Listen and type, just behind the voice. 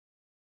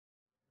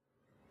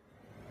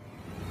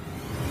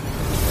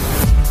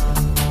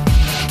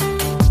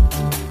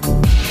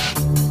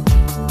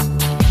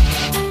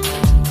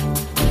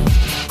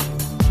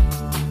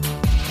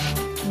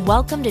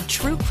welcome to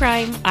True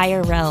Crime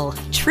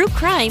IRL, True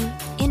Crime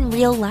in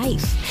Real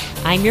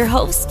Life. I'm your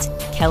host,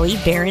 Kelly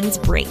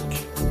Behrens-Brink.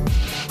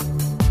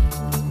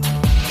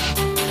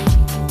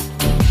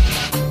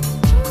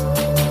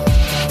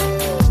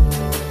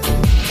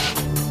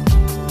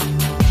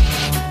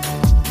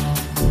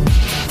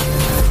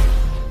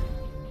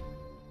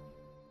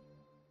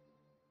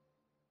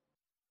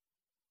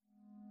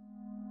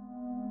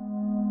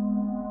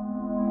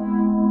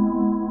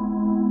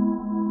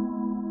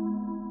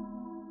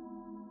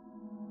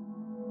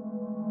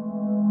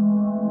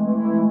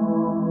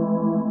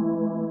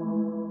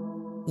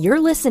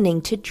 You're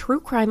listening to True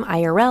Crime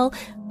IRL.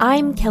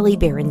 I'm Kelly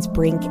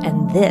Behrens-Brink,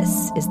 and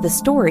this is the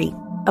story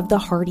of the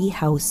Hardy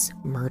House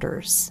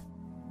murders.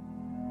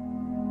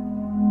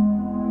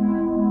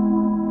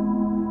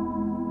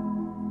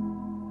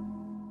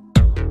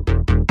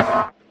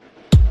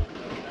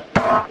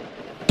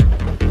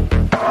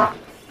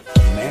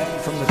 Man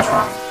from the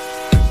train.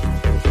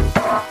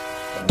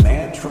 The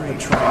man from the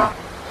train.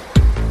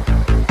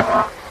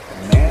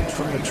 The man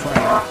from the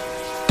train.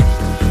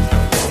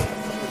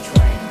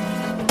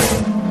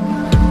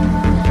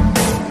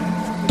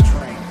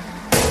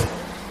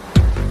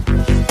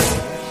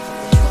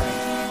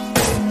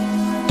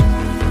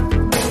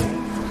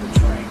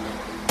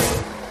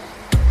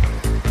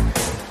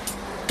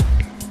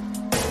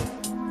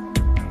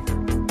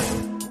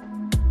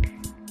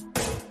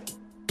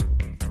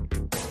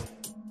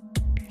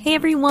 Hey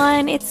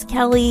everyone, it's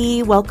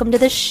Kelly. Welcome to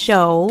the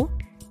show.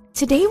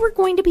 Today we're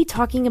going to be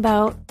talking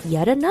about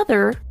yet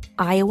another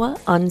Iowa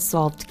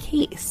unsolved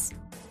case.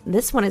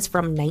 This one is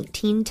from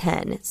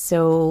 1910,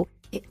 so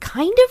it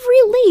kind of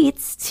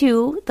relates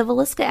to the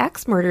Villisca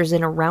Axe murders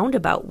in a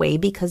roundabout way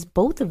because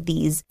both of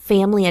these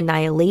family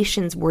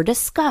annihilations were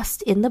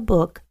discussed in the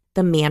book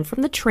The Man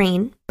from the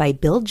Train by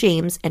Bill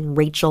James and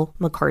Rachel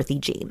McCarthy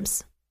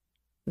James.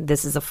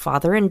 This is a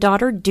father and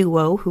daughter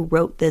duo who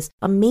wrote this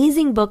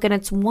amazing book, and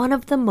it's one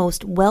of the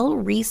most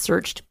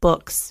well-researched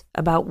books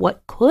about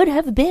what could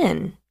have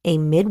been a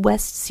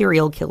Midwest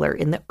serial killer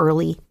in the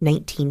early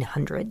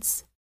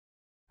 1900s.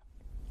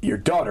 Your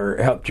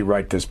daughter helped you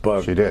write this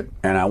book. She did.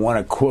 And I want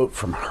to quote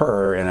from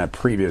her in a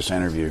previous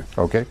interview.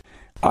 Okay.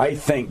 I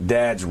think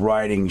Dad's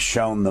writing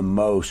shone the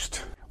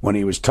most when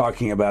he was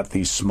talking about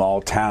these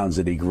small towns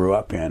that he grew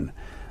up in.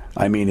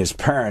 I mean, his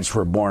parents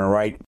were born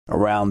right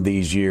around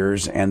these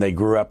years, and they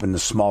grew up in the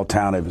small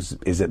town of,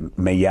 is it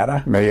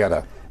Mayetta?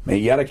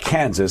 Mayetta,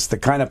 Kansas, the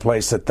kind of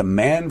place that the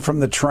man from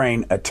the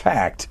train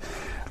attacked.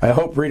 I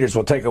hope readers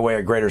will take away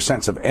a greater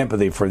sense of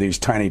empathy for these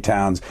tiny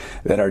towns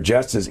that are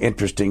just as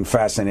interesting,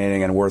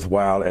 fascinating, and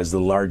worthwhile as the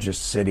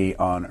largest city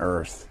on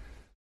earth.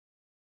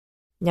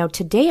 Now,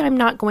 today I'm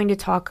not going to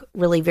talk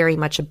really very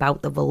much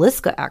about the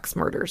Villisca Axe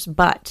murders,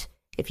 but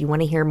if you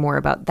want to hear more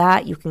about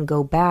that, you can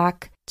go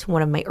back to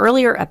one of my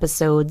earlier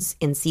episodes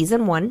in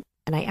season 1,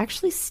 and I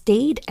actually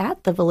stayed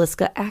at the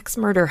Villisca Axe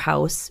murder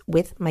house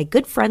with my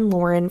good friend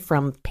Lauren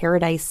from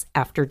Paradise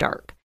After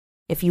Dark.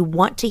 If you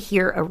want to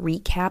hear a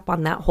recap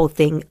on that whole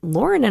thing,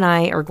 Lauren and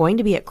I are going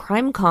to be at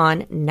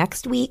CrimeCon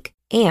next week,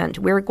 and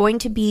we're going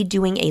to be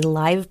doing a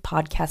live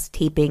podcast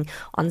taping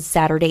on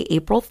Saturday,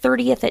 April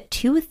 30th at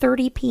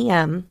 2:30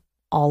 p.m.,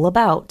 all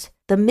about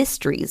the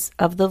mysteries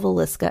of the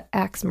Villisca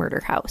Axe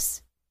murder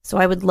house. So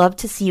I would love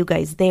to see you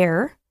guys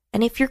there.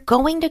 And if you're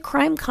going to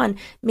CrimeCon,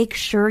 make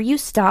sure you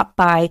stop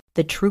by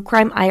the True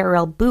Crime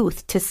IRL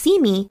booth to see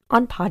me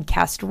on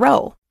Podcast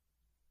Row.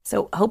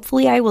 So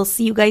hopefully I will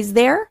see you guys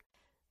there.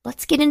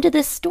 Let's get into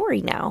this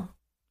story now,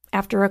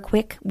 after a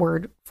quick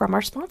word from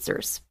our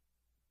sponsors.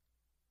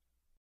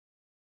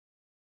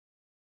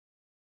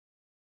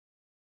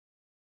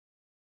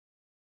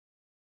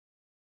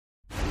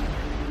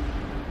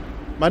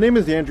 My name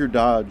is Andrew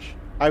Dodge.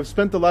 I've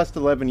spent the last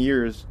 11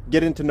 years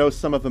getting to know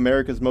some of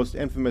America's most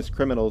infamous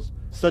criminals,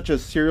 such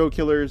as serial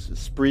killers,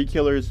 spree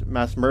killers,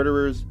 mass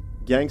murderers,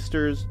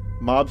 gangsters,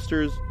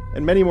 mobsters,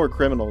 and many more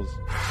criminals.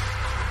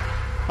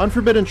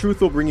 Unforbidden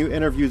Truth will bring you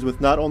interviews with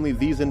not only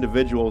these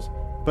individuals,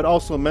 but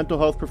also mental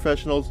health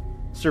professionals,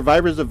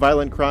 survivors of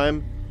violent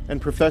crime, and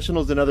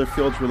professionals in other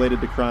fields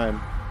related to crime.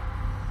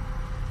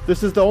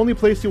 This is the only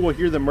place you will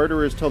hear the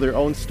murderers tell their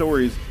own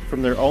stories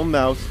from their own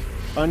mouths,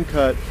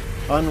 uncut,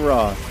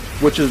 unraw,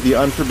 which is the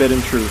unforbidden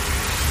truth.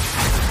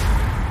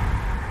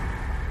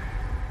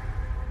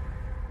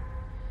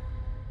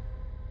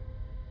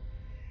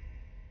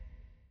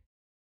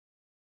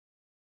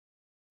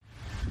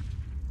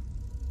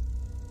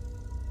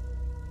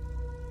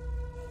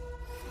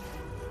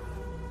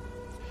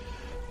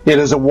 It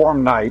is a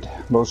warm night,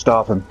 most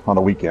often on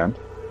a weekend.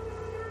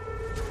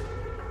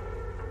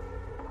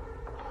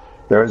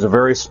 There is a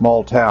very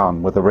small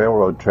town with a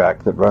railroad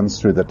track that runs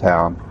through the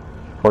town,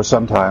 or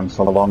sometimes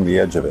along the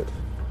edge of it.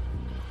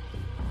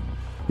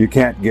 You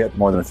can't get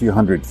more than a few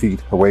hundred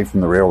feet away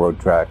from the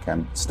railroad track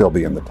and still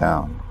be in the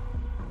town.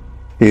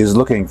 He is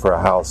looking for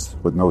a house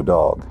with no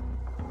dog.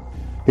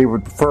 He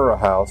would prefer a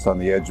house on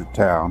the edge of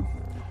town,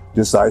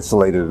 just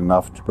isolated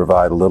enough to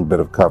provide a little bit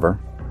of cover.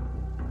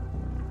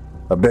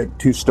 A big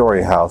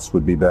 2-story house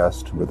would be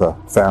best with a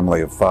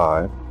family of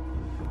 5.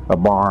 a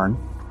barn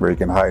where you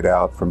can hide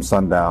out from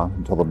sundown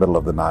until the middle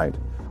of the night.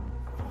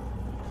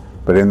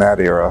 But in that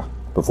era,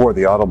 before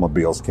the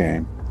automobiles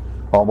came,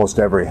 almost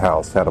every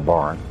house had a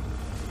barn.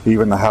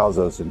 Even the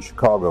houses in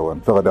Chicago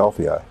and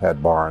Philadelphia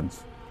had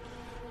barns.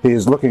 He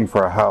is looking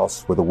for a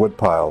house with a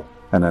woodpile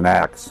and an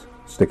axe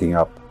sticking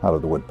up out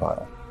of the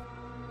woodpile.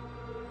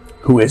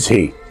 Who is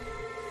he?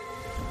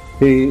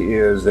 He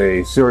is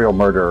a serial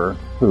murderer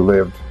who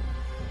lived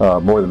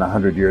more than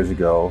 100 years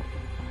ago,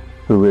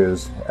 who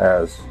is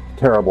as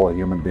terrible a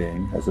human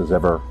being as has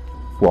ever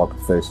walked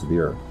the face of the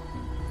earth.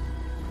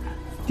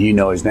 Do you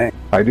know his name?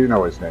 I do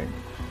know his name.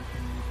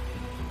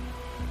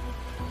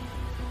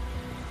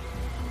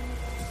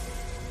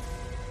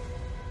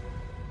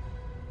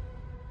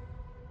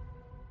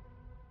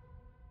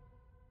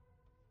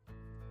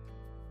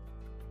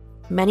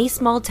 Many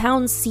small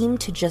towns seem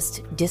to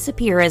just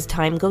disappear as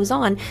time goes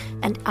on,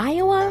 and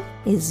Iowa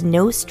is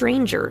no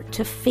stranger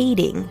to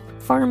fading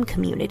farm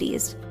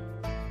communities.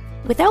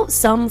 Without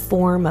some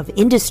form of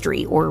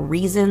industry or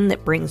reason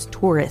that brings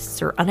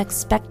tourists or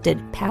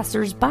unexpected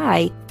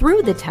passers-by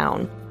through the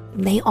town,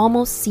 they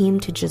almost seem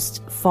to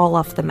just fall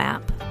off the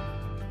map.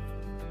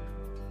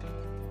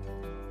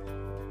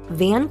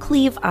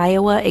 Vancleave,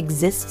 Iowa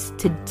exists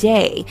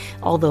today,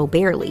 although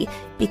barely,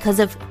 because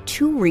of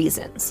two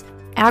reasons: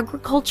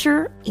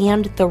 agriculture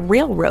and the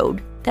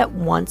railroad that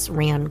once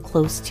ran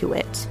close to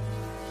it.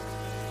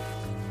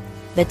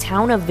 The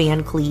town of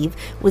Vancleave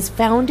was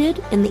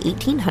founded in the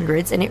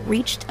 1800s, and it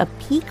reached a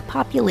peak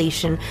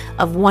population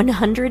of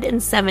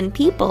 107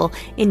 people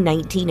in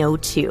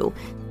 1902.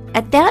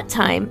 At that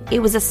time,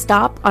 it was a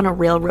stop on a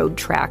railroad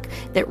track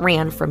that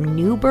ran from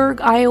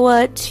Newburgh,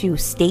 Iowa to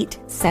State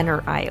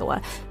Center,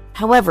 Iowa.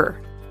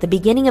 However, the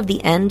beginning of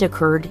the end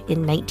occurred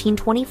in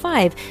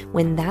 1925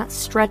 when that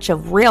stretch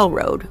of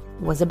railroad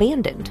was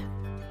abandoned.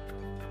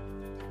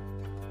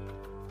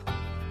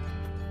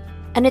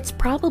 And it's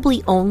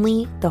probably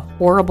only the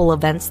horrible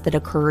events that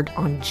occurred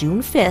on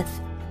June 5th,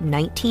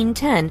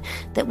 1910,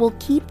 that will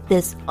keep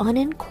this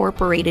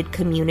unincorporated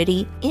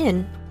community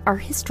in our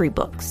history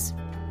books.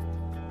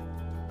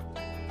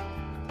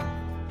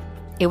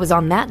 It was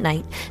on that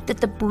night that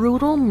the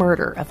brutal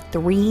murder of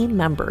 3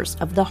 members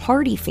of the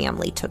Hardy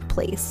family took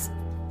place.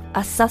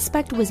 A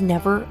suspect was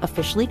never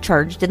officially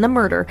charged in the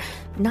murder.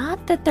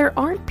 Not that there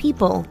aren't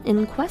people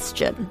in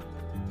question,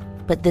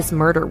 but this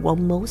murder will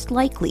most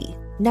likely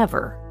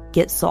never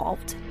get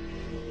solved.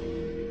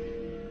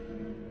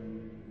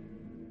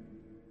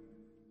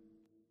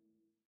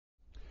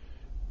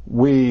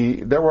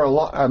 There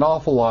were an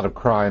awful lot of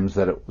crimes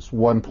that at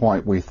one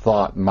point we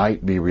thought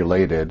might be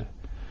related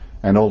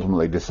and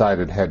ultimately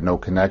decided had no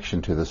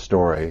connection to the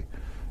story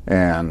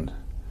and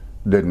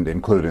didn't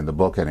include in the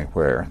book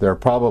anywhere. There are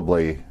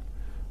probably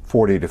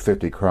 40 to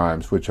 50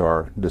 crimes which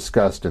are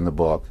discussed in the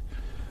book.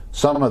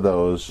 Some of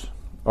those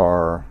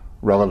are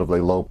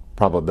relatively low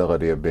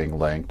probability of being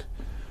linked,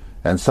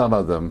 and some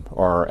of them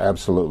are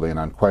absolutely and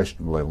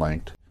unquestionably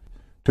linked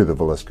to the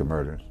Villisca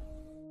murders.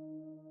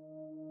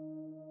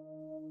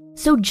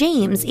 So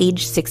James,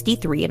 age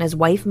 63, and his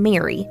wife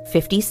Mary,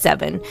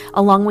 57,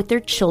 along with their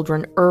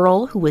children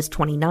Earl, who was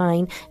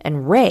 29,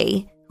 and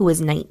Ray, who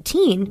was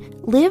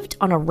 19, lived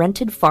on a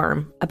rented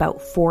farm about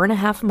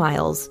 4.5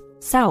 miles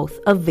south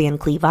of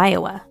Vancleave,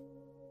 Iowa.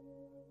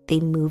 They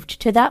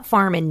moved to that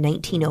farm in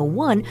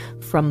 1901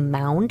 from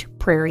Mound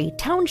Prairie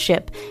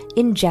Township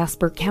in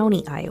Jasper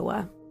County,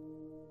 Iowa.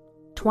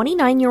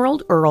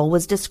 29-year-old Earl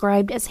was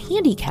described as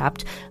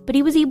handicapped, but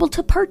he was able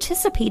to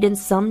participate in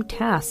some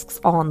tasks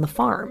on the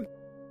farm.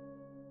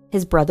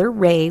 His brother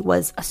Ray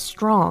was a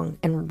strong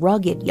and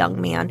rugged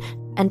young man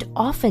and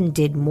often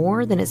did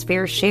more than his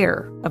fair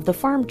share of the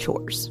farm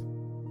chores.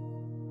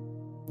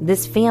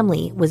 This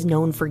family was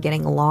known for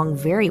getting along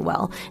very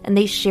well, and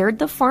they shared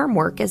the farm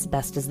work as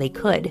best as they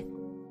could.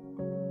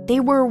 They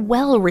were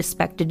well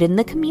respected in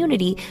the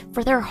community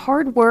for their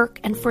hard work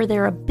and for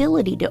their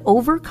ability to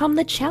overcome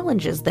the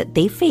challenges that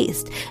they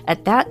faced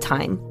at that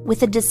time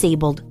with a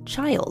disabled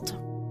child.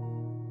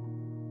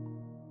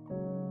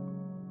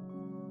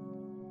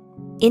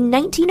 In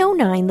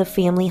 1909, the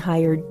family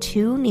hired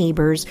 2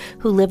 neighbors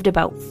who lived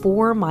about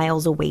 4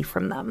 miles away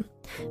from them.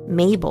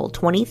 Mabel,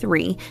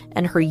 23,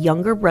 and her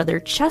younger brother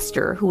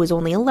Chester, who was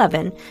only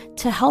 11,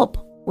 to help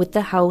with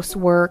the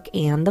housework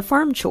and the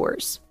farm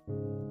chores.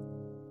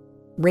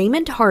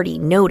 Raymond Hardy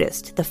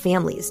noticed the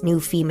family's new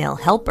female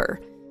helper,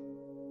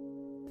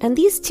 and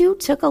these two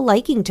took a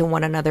liking to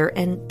one another,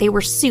 and they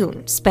were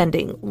soon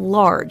spending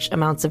large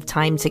amounts of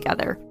time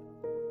together.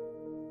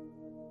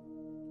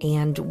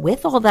 And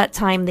with all that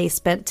time they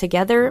spent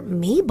together,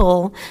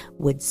 Mabel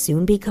would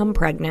soon become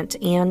pregnant,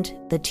 and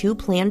the two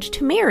planned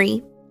to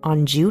marry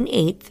on June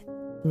 8th,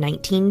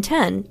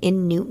 1910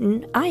 in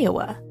Newton,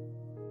 Iowa.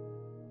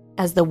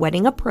 As the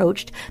wedding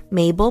approached,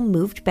 Mabel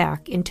moved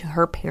back into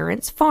her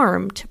parents'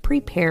 farm to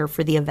prepare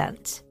for the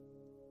event.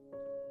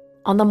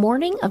 On the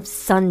morning of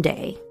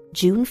Sunday,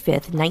 June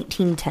 5th,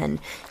 1910,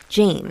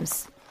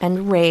 James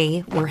and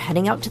Ray were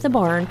heading out to the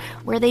barn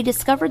where they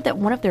discovered that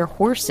one of their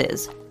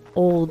horses,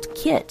 Old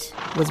Kit,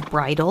 was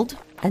bridled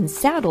and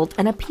saddled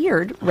and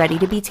appeared ready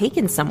to be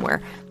taken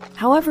somewhere.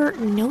 However,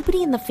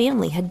 nobody in the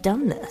family had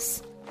done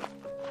this.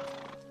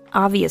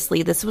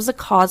 Obviously, this was a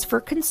cause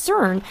for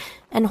concern,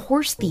 and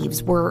horse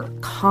thieves were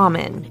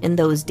common in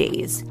those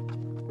days.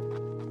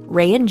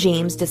 Ray and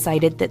James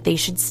decided that they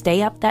should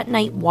stay up that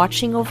night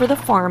watching over the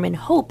farm in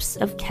hopes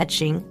of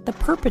catching the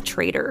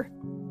perpetrator.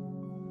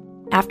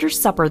 After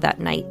supper that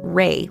night,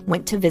 Ray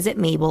went to visit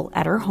Mabel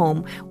at her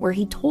home, where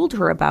he told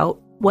her about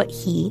what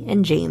he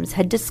and James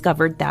had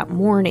discovered that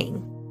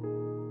morning.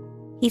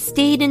 He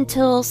stayed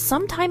until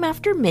sometime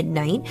after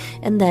midnight,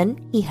 and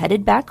then he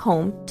headed back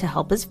home to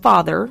help his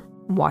father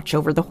watch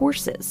over the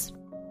horses.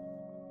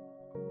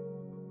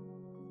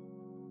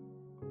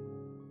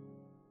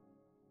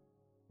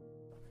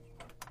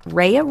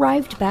 Ray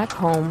arrived back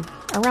home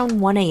around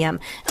 1 a.m.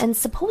 and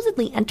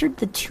supposedly entered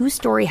the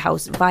 2-story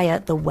house via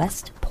the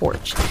west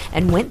porch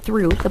and went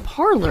through the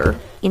parlor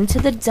into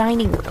the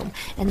dining room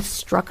and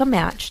struck a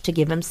match to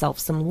give himself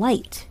some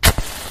light.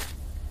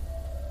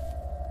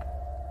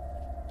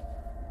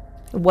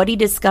 What he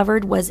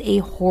discovered was a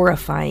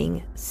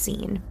horrifying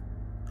scene.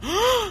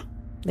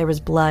 There was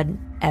blood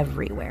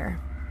everywhere.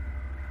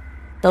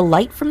 The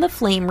light from the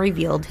flame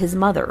revealed his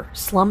mother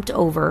slumped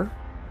over,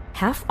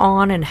 half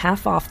on and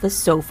half off the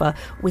sofa,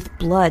 with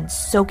blood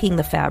soaking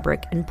the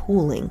fabric and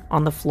pooling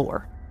on the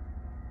floor.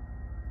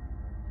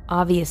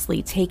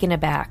 Obviously taken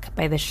aback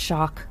by the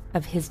shock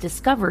of his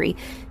discovery,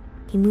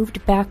 he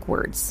moved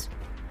backwards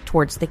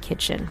towards the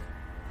kitchen.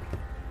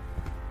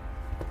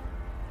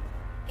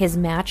 His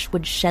match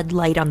would shed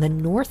light on the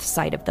north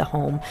side of the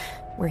home,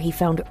 where he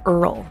found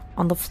Earl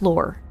on the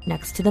floor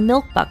next to the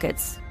milk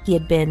buckets he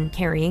had been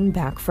carrying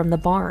back from the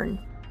barn.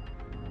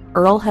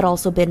 Earl had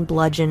also been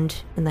bludgeoned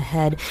in the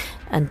head,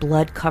 and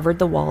blood covered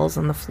the walls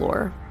on the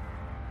floor.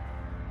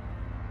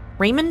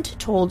 Raymond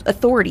told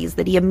authorities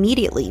that he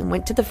immediately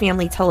went to the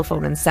family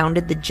telephone and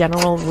sounded the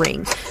general ring,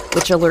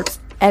 which alerts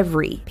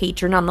every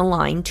patron on the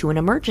line to an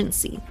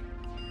emergency.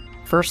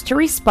 First to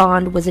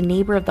respond was a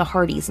neighbor of the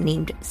Hardys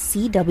named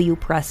C.W.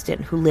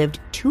 Preston, who lived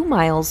 2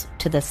 miles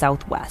to the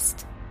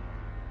southwest.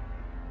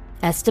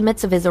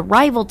 Estimates of his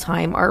arrival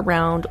time are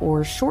around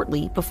or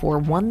shortly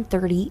before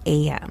 1:30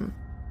 a.m.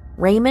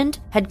 Raymond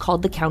had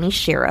called the county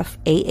sheriff,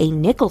 A.A.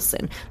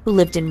 Nicholson, who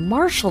lived in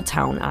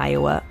Marshalltown,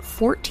 Iowa,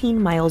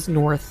 14 miles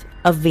north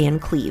of Van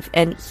Cleve,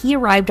 and he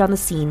arrived on the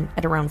scene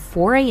at around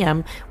 4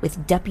 a.m.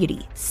 with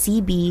Deputy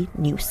C.B.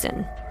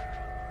 Newson.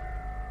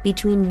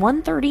 Between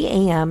 1:30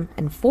 a.m.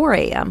 and 4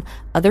 a.m.,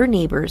 other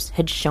neighbors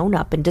had shown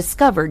up and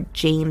discovered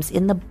James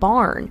in the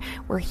barn,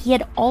 where he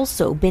had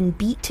also been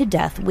beat to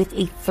death with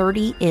a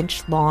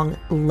 30-inch long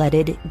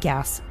leaded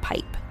gas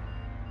pipe.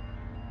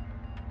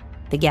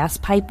 The gas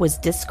pipe was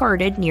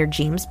discarded near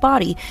James'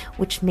 body,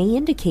 which may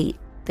indicate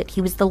that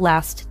he was the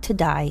last to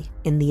die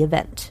in the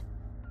event.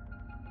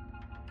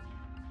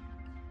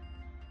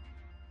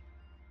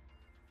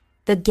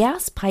 The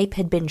gas pipe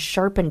had been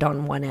sharpened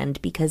on one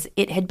end because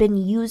it had been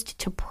used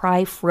to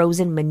pry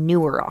frozen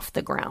manure off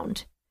the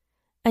ground.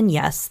 And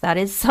yes, that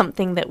is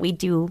something that we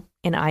do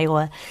in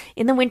Iowa.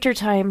 In the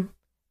wintertime,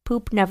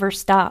 poop never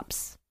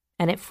stops,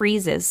 and it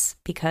freezes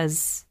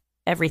because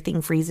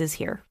everything freezes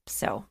here.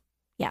 So,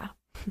 yeah.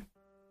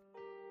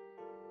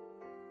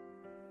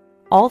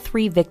 All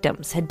 3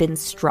 victims had been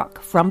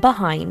struck from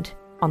behind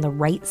on the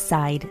right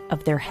side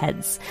of their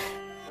heads.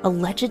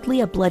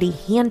 Allegedly, a bloody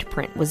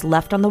handprint was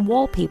left on the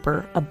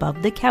wallpaper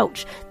above the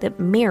couch that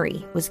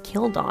Mary was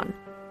killed on.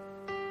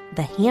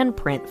 The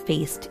handprint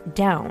faced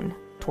down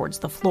towards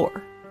the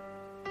floor.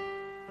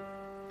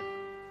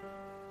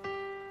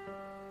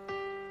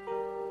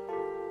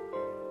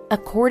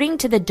 According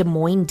to the Des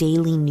Moines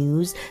Daily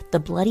News, the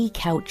bloody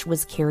couch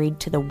was carried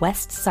to the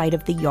west side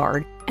of the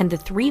yard, and the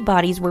 3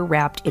 bodies were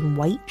wrapped in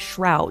white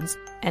shrouds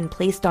and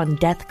placed on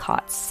death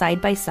cots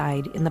side by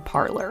side in the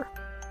parlor.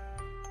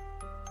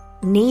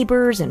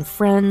 Neighbors and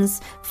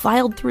friends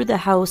filed through the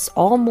house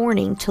all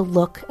morning to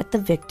look at the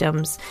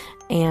victims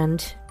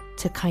and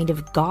to kind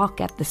of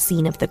gawk at the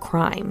scene of the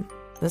crime.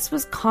 This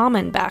was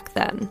common back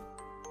then.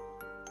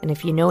 And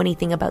if you know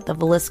anything about the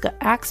Villisca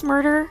axe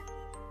murder,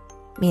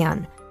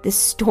 man, this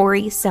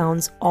story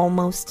sounds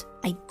almost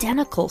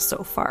identical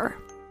so far.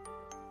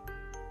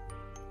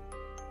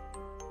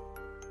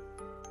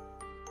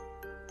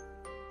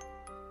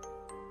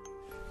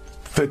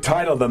 The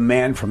title, The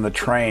Man from the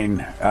Train,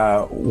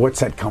 what's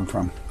that come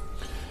from?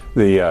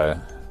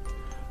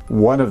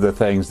 One of the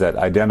things that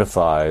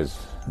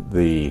identifies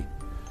the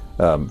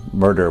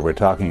murder we're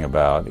talking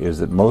about is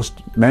that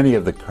many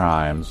of the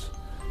crimes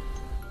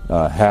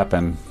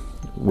happen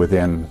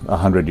within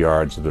 100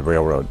 yards of the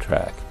railroad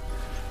track.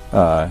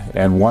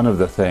 And one of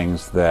the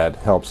things that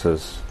helps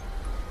us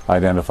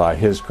identify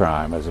his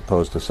crime as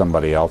opposed to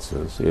somebody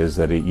else's is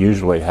that it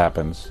usually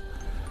happens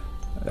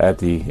at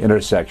the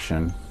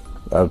intersection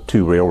of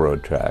 2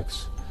 railroad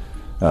tracks.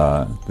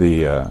 And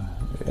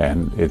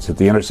it's at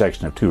the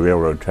intersection of 2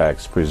 railroad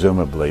tracks,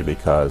 presumably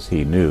because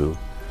he knew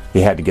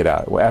he had to get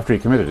out. Well, after he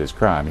committed his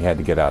crime, he had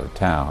to get out of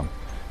town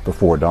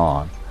before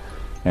dawn.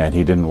 and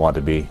he didn't want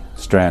to be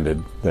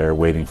stranded there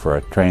waiting for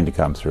a train to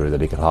come through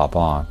that he could hop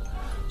on.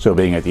 So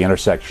being at the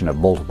intersection of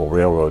multiple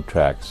railroad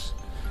tracks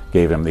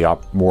gave him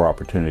more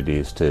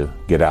opportunities to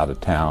get out of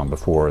town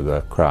before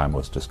the crime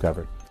was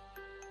discovered.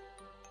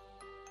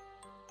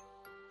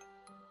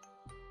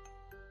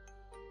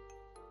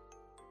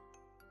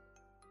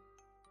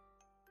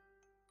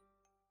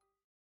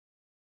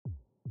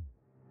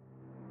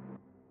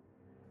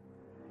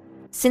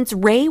 Since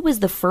Ray was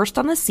the first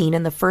on the scene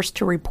and the first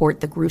to report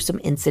the gruesome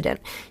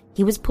incident,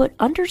 he was put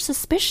under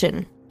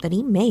suspicion that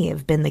he may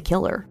have been the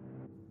killer.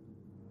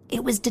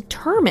 It was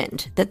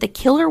determined that the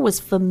killer was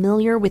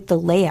familiar with the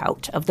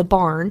layout of the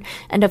barn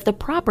and of the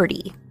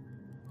property.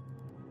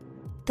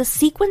 The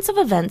sequence of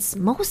events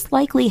most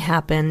likely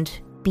happened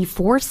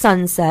before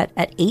sunset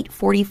at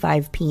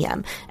 8:45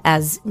 p.m.,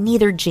 as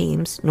neither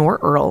James nor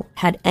Earl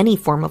had any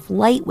form of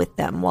light with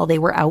them while they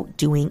were out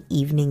doing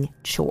evening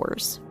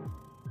chores.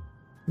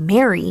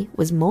 Mary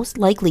was most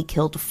likely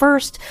killed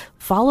first,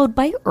 followed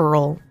by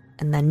Earl,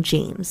 and then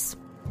James.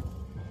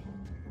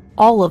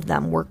 All of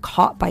them were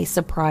caught by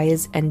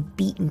surprise and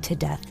beaten to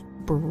death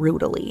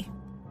brutally.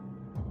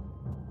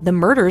 The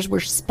murders were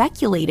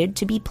speculated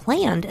to be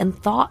planned and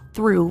thought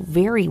through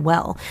very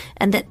well,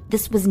 and that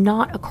this was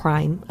not a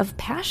crime of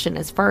passion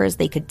as far as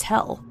they could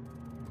tell.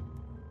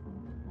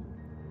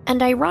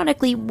 And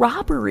ironically,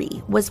 robbery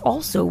was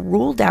also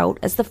ruled out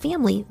as the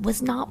family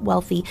was not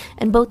wealthy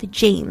and both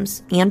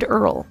James and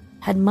Earl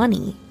had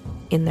money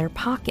in their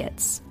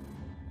pockets.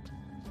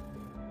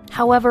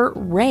 However,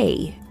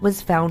 Ray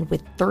was found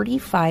with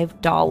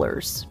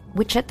 $35,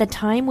 which at the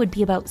time would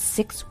be about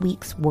 6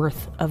 weeks'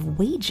 worth of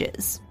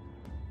wages.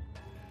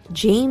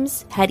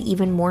 James had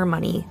even more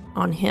money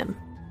on him.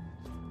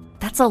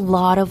 That's a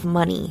lot of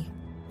money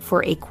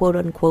for a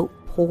quote-unquote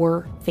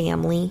poor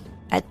family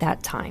at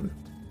that time.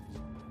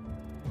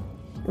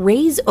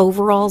 Ray's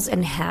overalls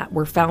and hat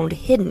were found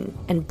hidden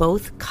and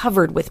both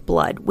covered with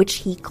blood, which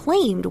he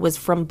claimed was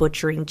from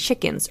butchering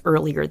chickens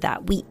earlier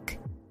that week.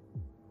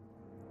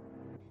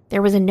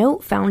 There was a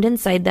note found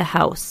inside the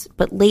house,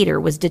 but later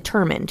was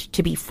determined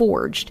to be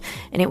forged,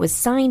 and it was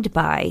signed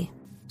by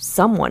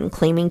someone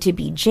claiming to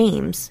be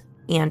James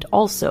and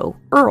also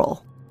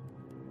Earl.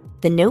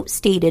 The note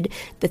stated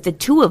that the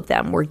two of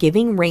them were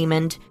giving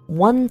Raymond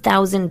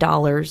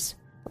 $1,000.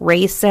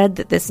 Ray said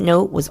that this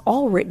note was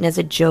all written as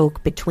a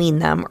joke between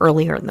them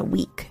earlier in the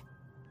week.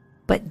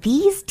 But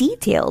these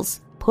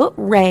details put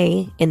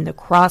Ray in the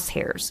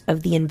crosshairs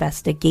of the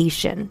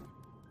investigation.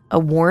 A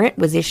warrant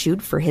was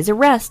issued for his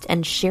arrest,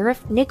 and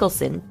Sheriff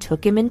Nicholson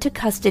took him into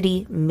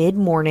custody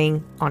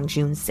mid-morning on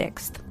June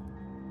 6th.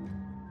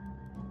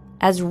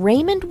 As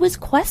Raymond was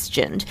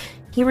questioned,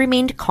 he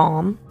remained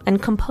calm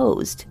and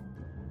composed.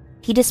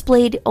 He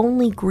displayed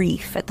only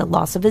grief at the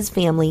loss of his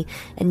family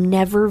and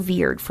never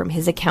veered from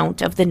his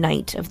account of the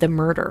night of the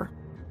murder.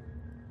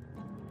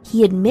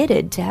 He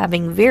admitted to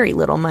having very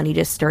little money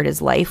to start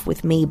his life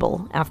with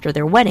Mabel after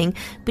their wedding,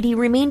 but he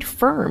remained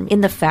firm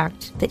in the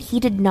fact that he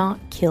did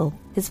not kill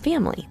his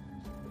family.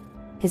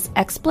 His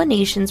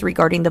explanations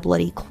regarding the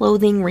bloody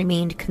clothing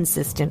remained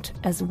consistent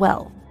as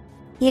well.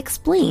 He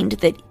explained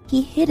that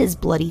he hid his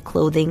bloody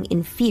clothing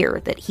in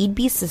fear that he'd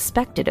be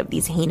suspected of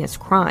these heinous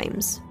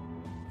crimes.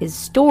 His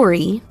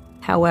story,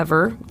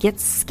 however,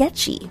 gets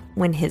sketchy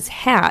when his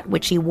hat,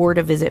 which he wore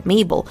to visit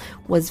Mabel,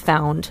 was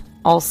found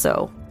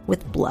also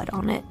with blood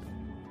on it.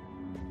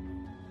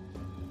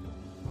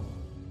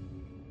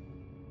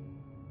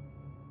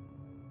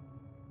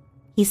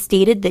 He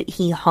stated that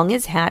he hung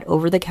his hat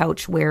over the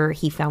couch where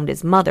he found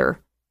his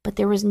mother, but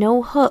there was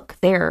no hook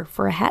there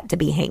for a hat to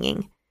be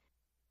hanging.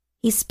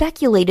 He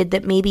speculated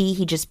that maybe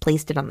he just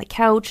placed it on the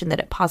couch and that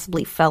it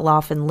possibly fell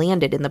off and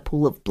landed in the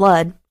pool of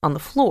blood on the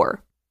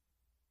floor.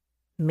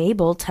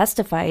 Mabel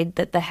testified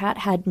that the hat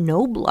had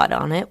no blood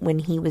on it when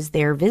he was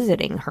there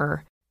visiting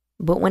her,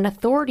 but when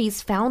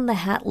authorities found the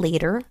hat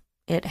later,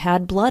 it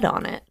had blood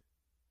on it.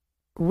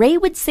 Ray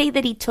would say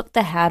that he took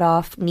the hat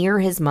off near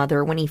his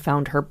mother when he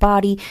found her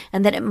body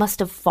and that it must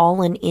have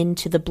fallen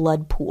into the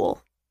blood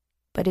pool,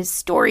 but his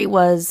story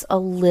was a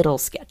little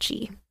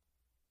sketchy.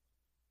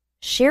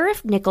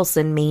 Sheriff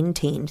Nicholson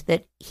maintained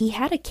that he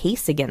had a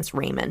case against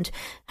Raymond.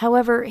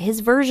 However,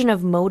 his version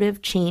of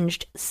motive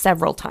changed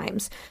several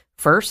times.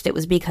 First, it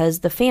was because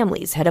the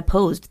families had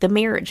opposed the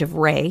marriage of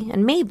Ray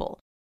and Mabel.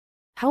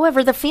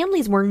 However, the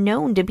families were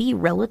known to be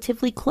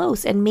relatively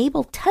close, and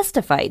Mabel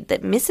testified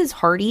that Mrs.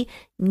 Hardy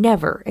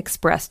never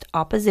expressed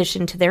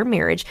opposition to their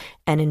marriage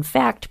and, in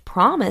fact,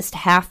 promised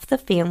half the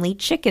family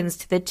chickens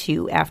to the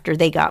two after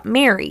they got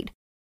married.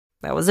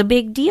 That was a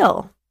big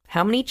deal.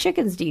 How many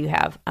chickens do you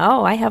have?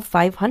 Oh, I have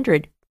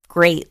 500.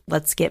 Great,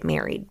 let's get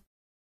married.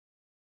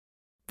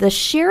 The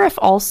sheriff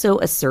also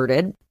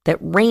asserted that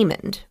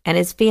Raymond and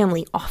his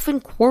family often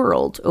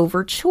quarreled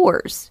over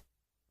chores,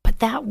 but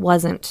that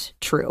wasn't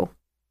true.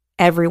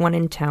 Everyone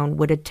in town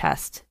would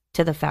attest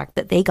to the fact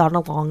that they got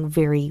along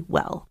very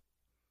well.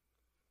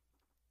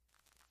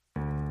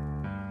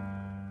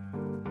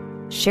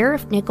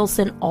 Sheriff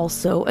Nicholson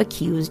also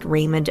accused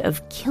Raymond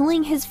of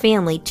killing his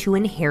family to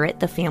inherit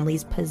the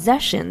family's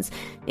possessions,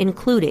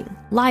 including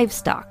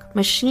livestock,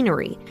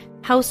 machinery,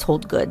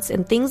 household goods,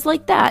 and things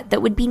like that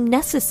would be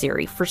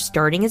necessary for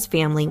starting his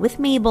family with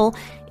Mabel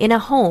in a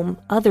home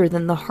other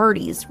than the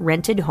Hardys'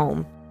 rented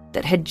home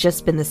that had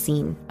just been the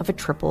scene of a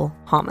triple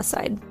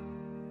homicide.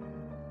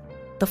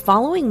 The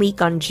following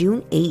week, on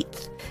June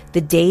 8th,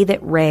 the day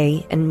that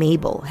Ray and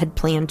Mabel had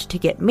planned to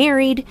get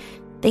married,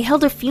 they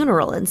held a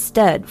funeral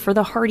instead for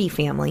the Hardy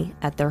family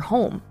at their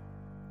home.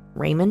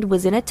 Raymond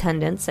was in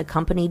attendance,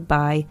 accompanied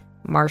by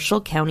Marshall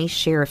County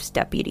Sheriff's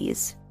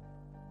deputies.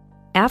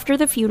 After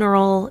the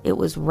funeral, it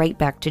was right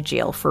back to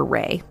jail for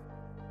Ray.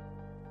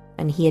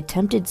 And he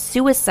attempted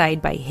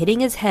suicide by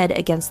hitting his head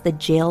against the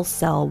jail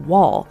cell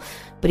wall,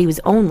 but he was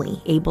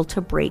only able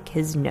to break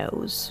his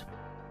nose.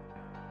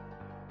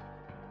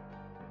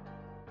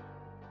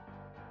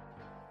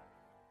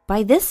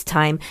 By this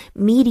time,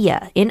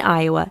 media in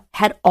Iowa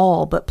had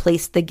all but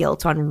placed the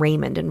guilt on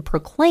Raymond and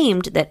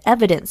proclaimed that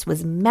evidence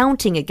was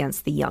mounting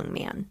against the young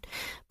man.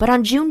 But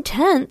on June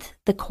 10th,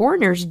 the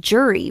coroner's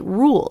jury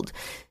ruled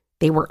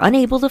they were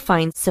unable to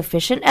find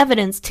sufficient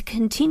evidence to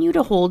continue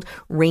to hold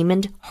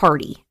Raymond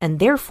Hardy, and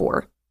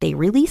therefore they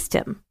released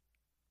him.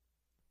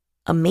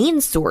 A main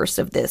source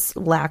of this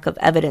lack of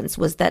evidence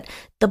was that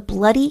the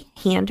bloody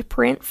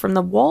handprint from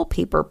the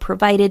wallpaper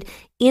provided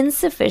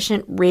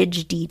insufficient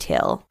ridge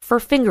detail for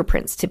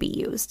fingerprints to be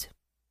used.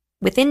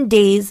 Within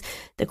days,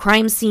 the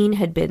crime scene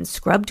had been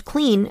scrubbed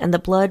clean and the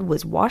blood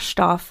was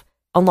washed off,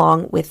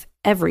 along with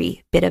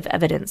every bit of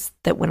evidence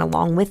that went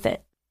along with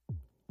it.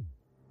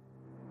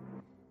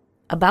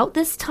 About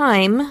this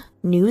time,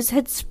 news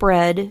had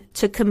spread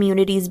to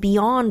communities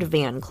beyond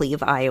Van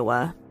Cleve,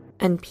 Iowa,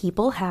 and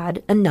people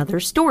had another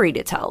story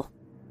to tell.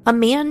 A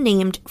man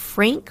named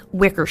Frank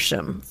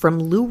Wickersham from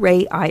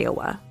Luray,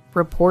 Iowa,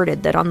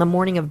 reported that on the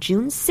morning of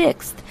June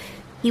 6th,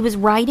 he was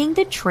riding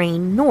the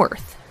train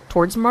north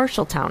towards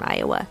Marshalltown,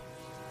 Iowa.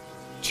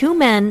 Two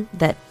men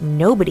that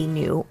nobody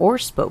knew or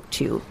spoke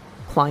to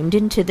climbed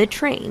into the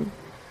train.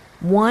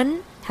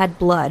 One had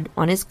blood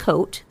on his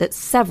coat that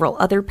several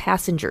other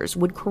passengers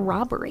would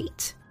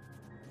corroborate.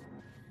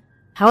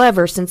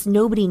 However, since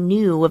nobody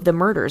knew of the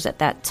murders at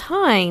that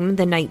time,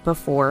 the night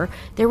before,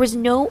 there was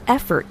no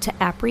effort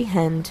to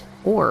apprehend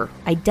or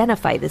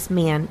identify this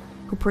man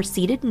who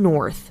proceeded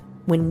north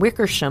when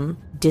Wickersham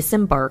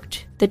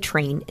disembarked the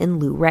train in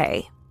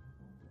Luray.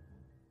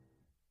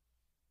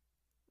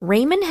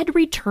 Raymond had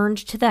returned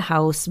to the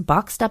house,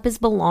 boxed up his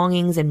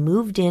belongings, and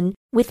moved in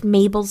with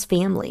Mabel's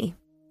family.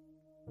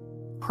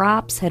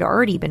 Crops had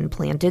already been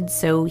planted,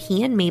 so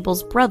he and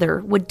Mabel's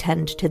brother would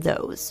tend to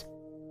those.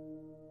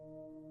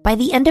 By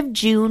the end of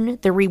June,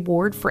 the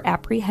reward for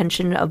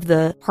apprehension of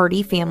the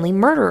Hardy family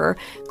murderer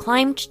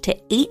climbed to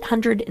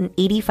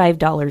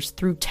 $885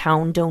 through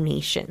town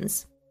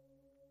donations.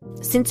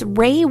 Since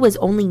Ray was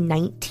only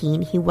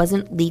 19, he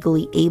wasn't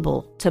legally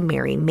able to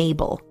marry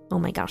Mabel. Oh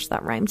my gosh,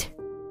 that rhymed.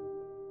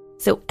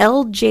 So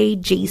L.J.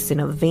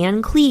 Jason of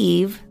Van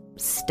Cleve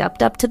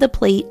stepped up to the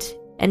plate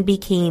and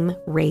became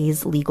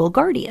Ray's legal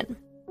guardian.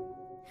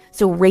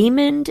 So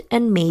Raymond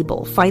and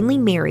Mabel finally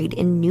married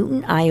in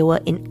Newton,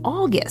 Iowa in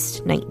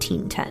August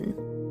 1910.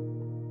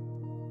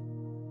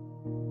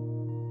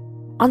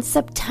 On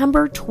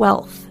September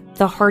 12th,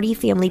 the Hardy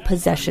family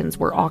possessions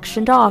were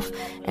auctioned off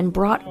and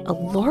brought a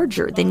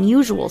larger than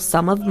usual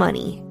sum of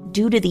money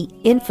due to the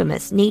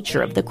infamous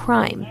nature of the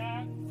crime.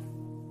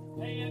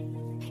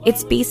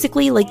 It's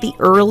basically like the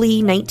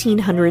early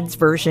 1900s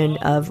version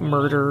of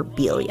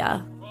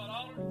murderabilia.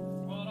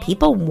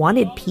 People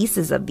wanted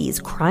pieces of these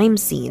crime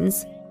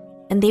scenes,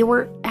 and they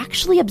were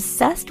actually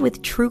obsessed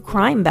with true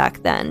crime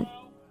back then,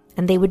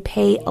 and they would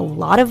pay a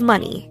lot of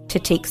money to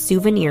take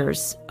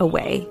souvenirs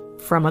away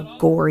from a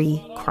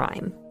gory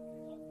crime.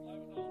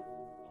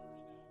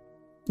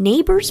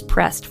 Neighbors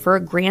pressed for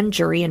a grand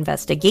jury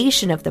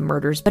investigation of the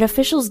murders, but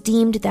officials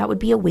deemed that would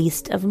be a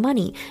waste of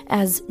money,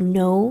 as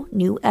no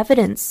new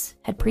evidence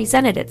had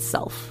presented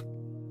itself.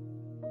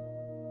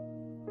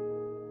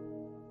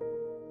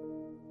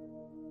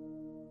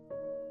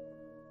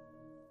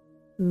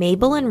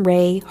 Mabel and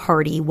Ray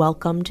Hardy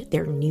welcomed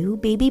their new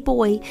baby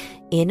boy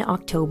in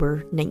October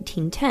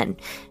 1910,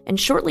 and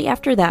shortly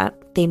after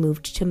that, they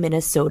moved to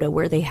Minnesota,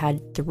 where they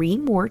had 3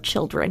 more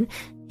children,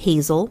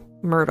 Hazel,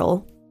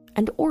 Myrtle,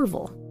 and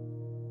Orville.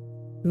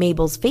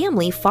 Mabel's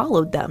family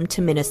followed them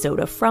to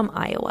Minnesota from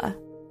Iowa.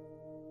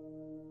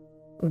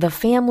 The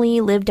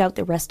family lived out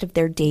the rest of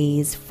their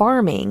days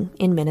farming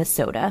in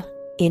Minnesota,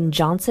 in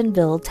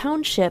Johnsonville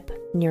Township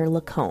near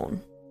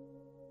Lacone.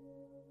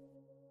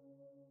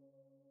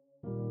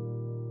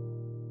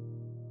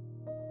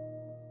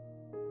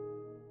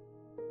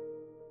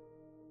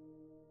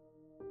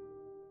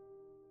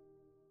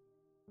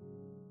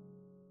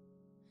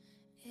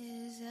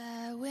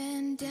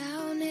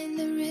 Down in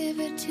the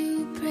river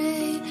to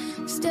pray,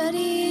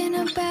 studying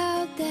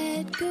about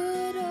that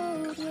good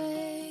old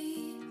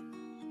way.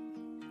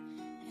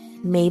 And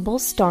Mabel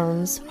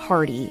Starnes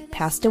Hardy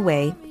passed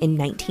away in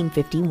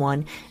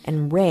 1951,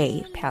 and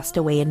Ray passed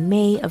away in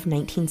May of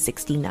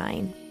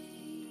 1969.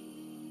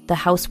 The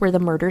house where the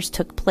murders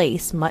took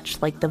place, much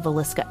like the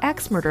Villisca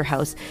Axe murder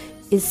house,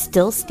 is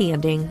still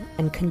standing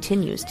and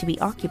continues to be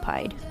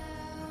occupied.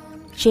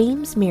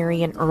 James,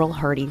 Mary, and Earl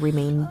Hardy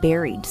remain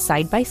buried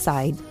side by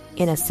side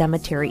in a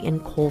cemetery in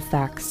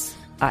Colfax,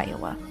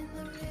 Iowa.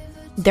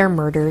 Their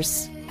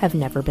murders have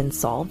never been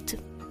solved.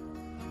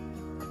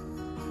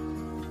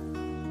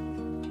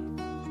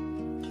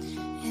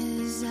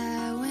 As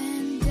I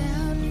went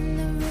down in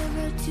the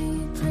river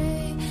to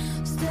pray,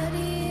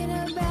 studying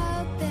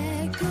about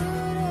that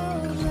good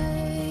old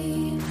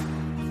way.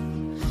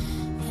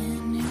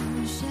 And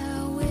who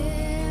shall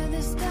wear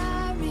the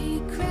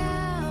starry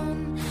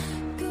crown?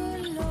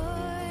 Good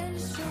Lord,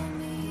 show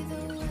me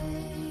the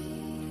way.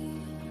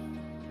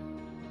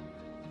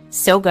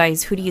 So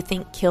guys, who do you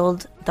think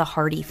killed the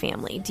Hardy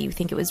family? Do you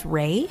think it was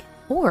Ray?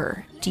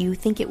 Or do you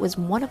think it was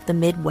one of the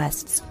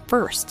Midwest's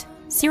first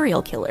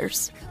serial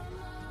killers?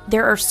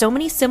 There are so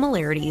many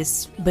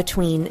similarities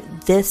between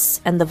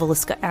this and the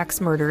Villisca Axe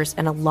murders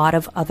and a lot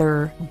of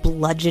other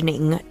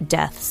bludgeoning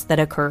deaths that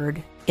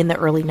occurred in the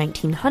early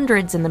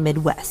 1900s in the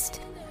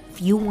Midwest.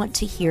 If you want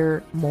to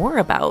hear more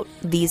about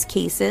these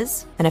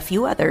cases and a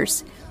few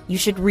others, you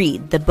should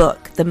read the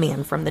book, The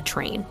Man from the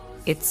Train.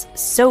 It's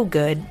so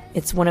good.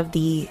 It's one of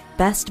the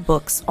best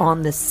books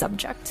on this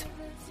subject.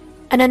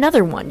 And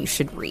another one you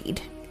should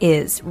read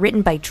is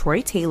written by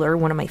Troy Taylor,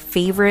 one of my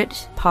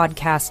favorite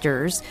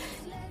podcasters.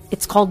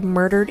 It's called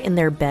Murdered in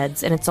Their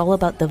Beds, and it's all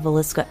about the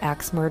Villisca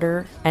Axe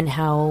murder and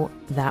how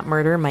that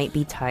murder might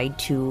be tied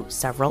to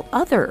several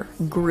other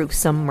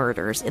gruesome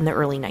murders in the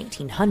early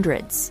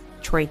 1900s.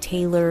 Troy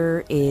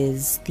Taylor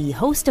is the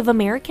host of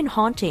American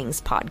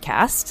Hauntings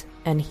podcast,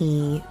 and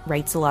he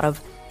writes a lot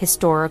of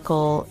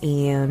historical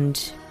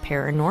and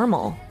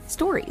paranormal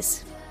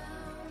stories.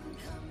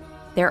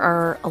 There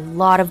are a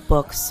lot of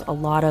books, a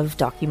lot of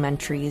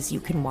documentaries you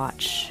can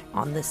watch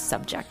on this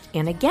subject.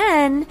 And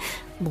again,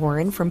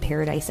 Lauren from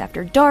Paradise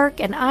After Dark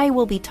and I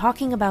will be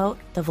talking about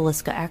the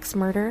Villisca Axe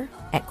murder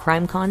at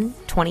CrimeCon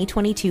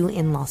 2022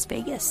 in Las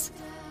Vegas.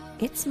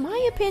 It's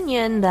my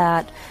opinion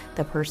that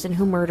the person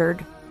who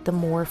murdered the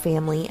Moore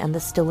family and the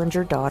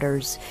Stillinger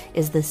daughters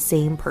is the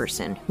same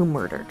person who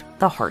murdered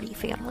the Hardy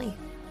family.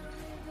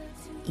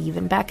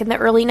 Even back in the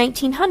early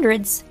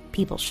 1900s,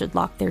 people should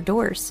lock their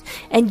doors.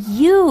 And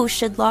you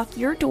should lock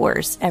your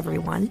doors,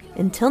 everyone.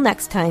 Until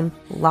next time,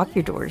 lock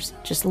your doors.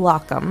 Just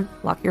lock them.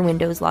 Lock your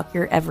windows, lock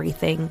your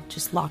everything.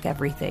 Just lock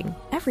everything.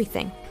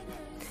 Everything.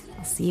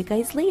 I'll see you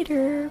guys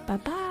later.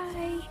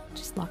 Bye-bye.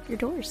 Just lock your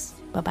doors.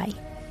 Bye-bye.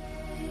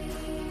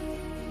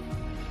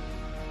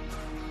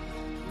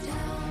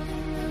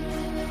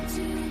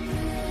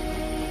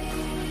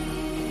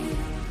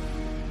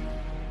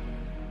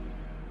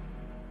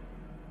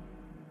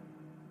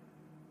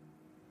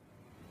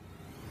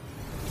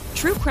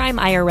 True Crime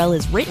IRL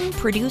is written,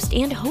 produced,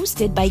 and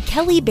hosted by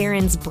Kelly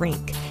Behrens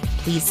Brink.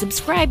 Please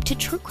subscribe to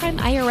True Crime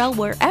IRL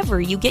wherever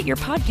you get your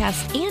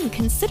podcasts and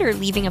consider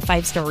leaving a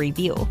 5-star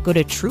review. Go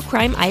to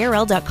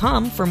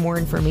truecrimeirl.com for more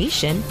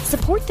information.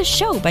 Support the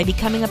show by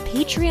becoming a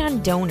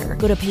Patreon donor.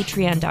 Go to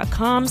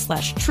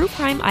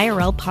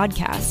patreon.com/truecrimeirl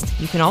podcast.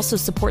 You can also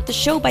support the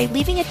show by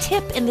leaving a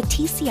tip in the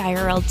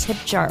TCIRL tip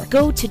jar.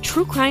 Go to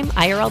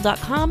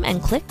truecrimeirl.com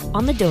and click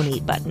on the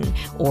donate button,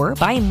 or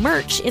buy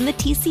merch in the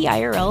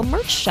TCIRL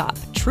merch shop.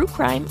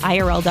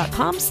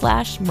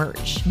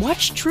 truecrimeirl.com/merch.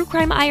 Watch True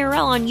Crime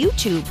IRL on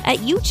YouTube at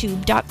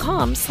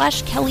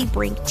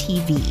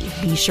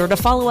youtube.com/KellyBrinkTV. Be sure to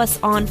follow us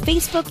on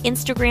Facebook,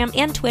 Instagram,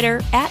 and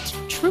Twitter at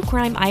True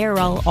Crime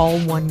IRL, all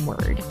one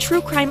word.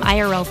 True Crime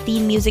IRL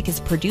theme music is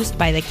produced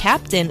by The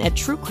Captain at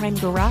True Crime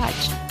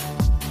Garage.